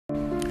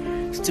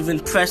Stephen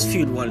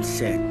Pressfield once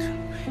said,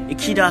 a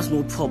kid has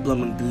no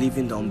problem in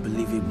believing the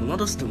unbelievable, not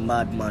just the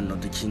madman or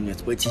the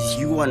genius, but it is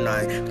you and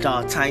I, with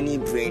our tiny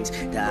brains,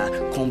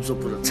 that comes up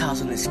with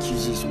 1,000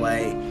 excuses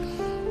why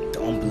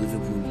the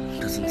unbelievable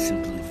doesn't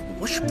seem believable.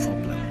 What's your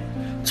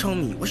problem? Tell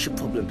me, what's your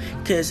problem?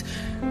 Because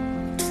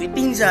three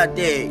things are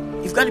there.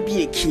 You've got to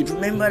be a kid.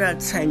 Remember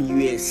that time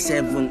you were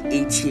 7,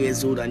 8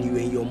 years old and you were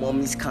in your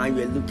mommy's car, you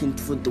were looking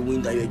through the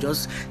window, you were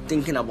just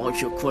thinking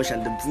about your crush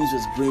and the breeze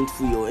was blowing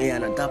through your hair,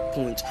 and at that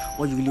point,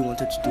 what you really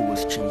wanted to do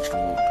was change the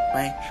world,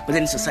 right? But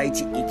then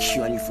society ate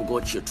you and you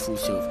forgot your true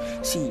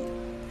self. See,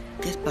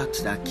 get back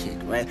to that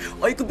kid, right?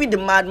 Or you could be the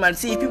madman.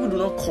 See, if people do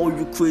not call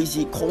you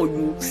crazy, call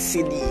you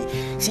silly.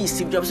 See,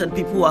 Steve Jobs said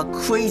people who are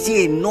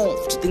crazy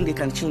enough to think they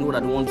can change what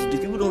I want to do.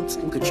 People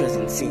don't look at you as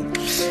insane.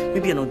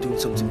 Maybe you're not doing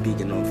something big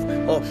enough.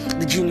 Or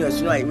the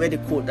genius, I read a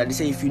quote that they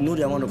say if you know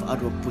the amount of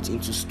hard work put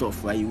into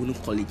stuff, right, you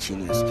wouldn't call it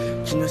genius.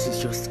 Genius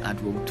is just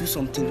hard work. Do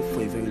something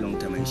for a very long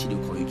time and you see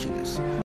they'll call you genius.